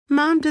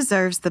Mom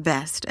deserves the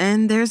best,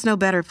 and there's no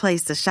better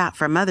place to shop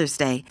for Mother's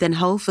Day than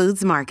Whole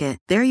Foods Market.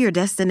 They're your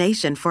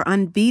destination for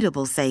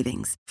unbeatable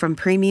savings, from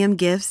premium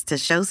gifts to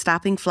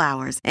show-stopping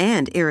flowers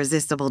and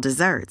irresistible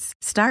desserts.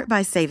 Start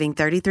by saving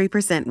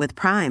 33% with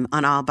Prime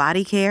on all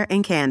body care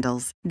and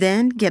candles.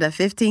 Then get a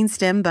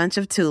 15-stem bunch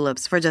of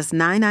tulips for just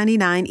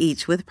 $9.99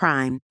 each with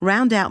Prime.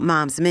 Round out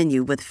Mom's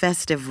menu with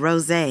festive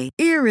rosé,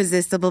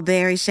 irresistible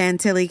berry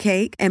chantilly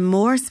cake, and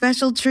more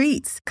special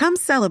treats. Come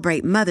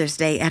celebrate Mother's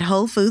Day at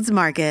Whole Foods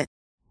Market.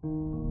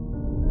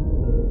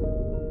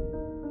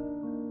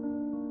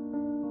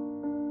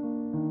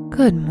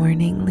 Good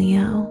morning,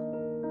 Leo.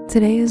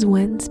 Today is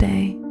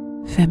Wednesday,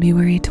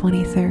 February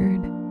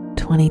 23rd,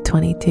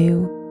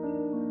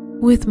 2022.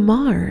 With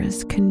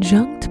Mars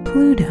conjunct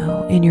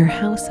Pluto in your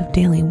house of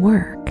daily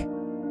work,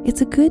 it's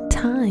a good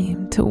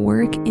time to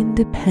work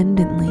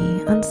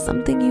independently on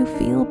something you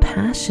feel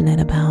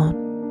passionate about.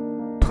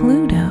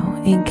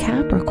 Pluto in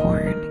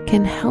Capricorn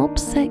can help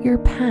set your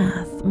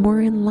path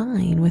more in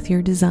line with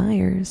your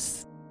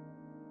desires.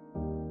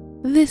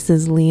 This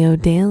is Leo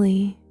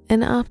Daily,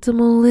 an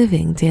Optimal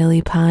Living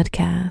Daily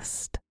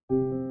podcast.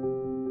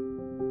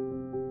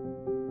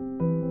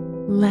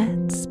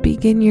 Let's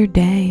begin your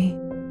day.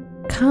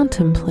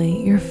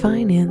 Contemplate your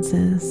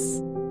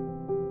finances.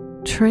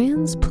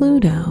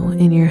 Trans-Pluto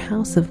in your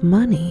house of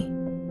money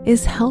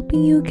is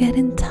helping you get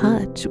in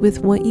touch with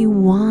what you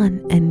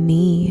want and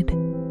need.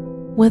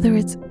 Whether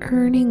it's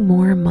earning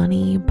more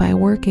money by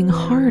working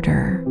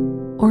harder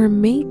or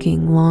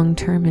making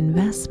long-term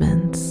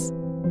investments,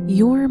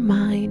 your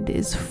mind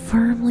is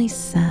firmly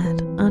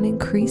set on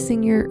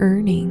increasing your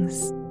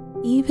earnings,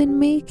 even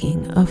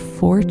making a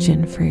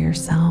fortune for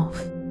yourself.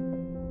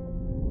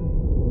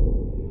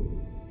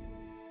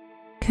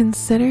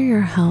 Consider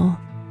your health.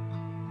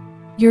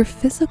 Your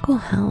physical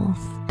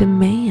health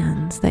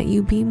demands that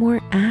you be more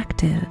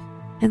active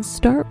and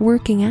start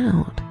working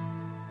out.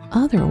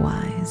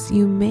 Otherwise,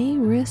 you may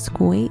risk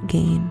weight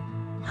gain,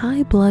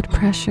 high blood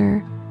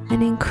pressure,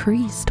 and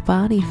increased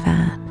body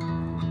fat.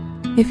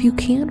 If you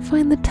can't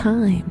find the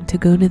time to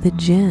go to the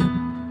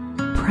gym,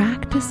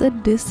 practice a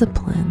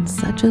discipline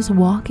such as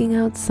walking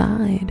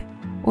outside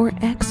or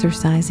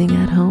exercising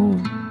at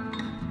home.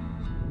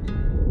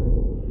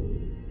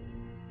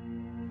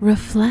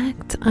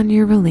 Reflect on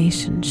your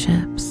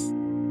relationships.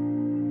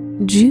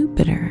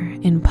 Jupiter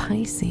in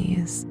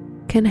Pisces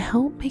can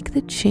help make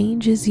the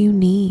changes you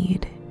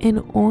need in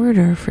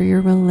order for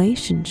your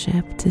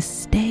relationship to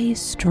stay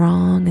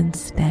strong and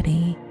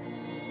steady.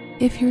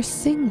 If you're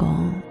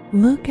single,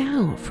 look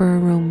out for a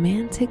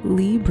romantic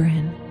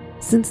Libran,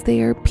 since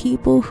they are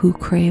people who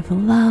crave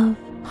love,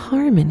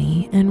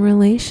 harmony, and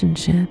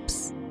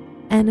relationships,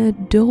 and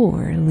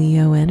adore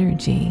Leo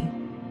energy.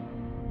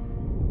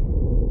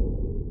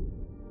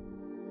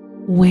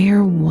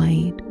 Wear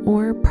white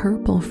or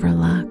purple for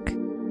luck.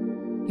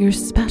 Your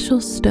special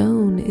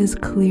stone is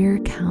clear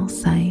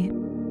calcite,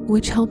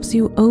 which helps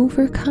you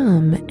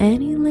overcome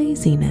any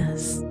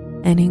laziness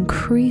and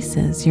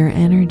increases your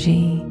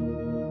energy.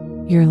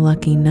 Your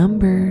lucky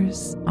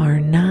numbers are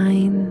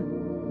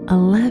 9,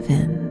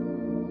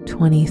 11,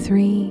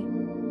 23,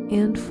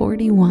 and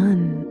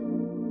 41.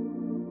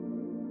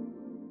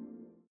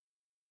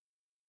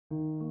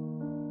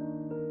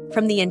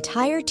 From the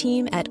entire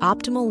team at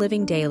Optimal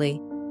Living Daily,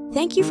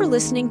 thank you for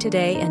listening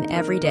today and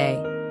every day.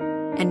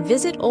 And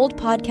visit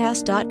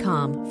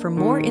oldpodcast.com for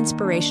more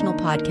inspirational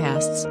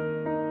podcasts.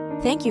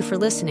 Thank you for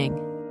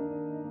listening.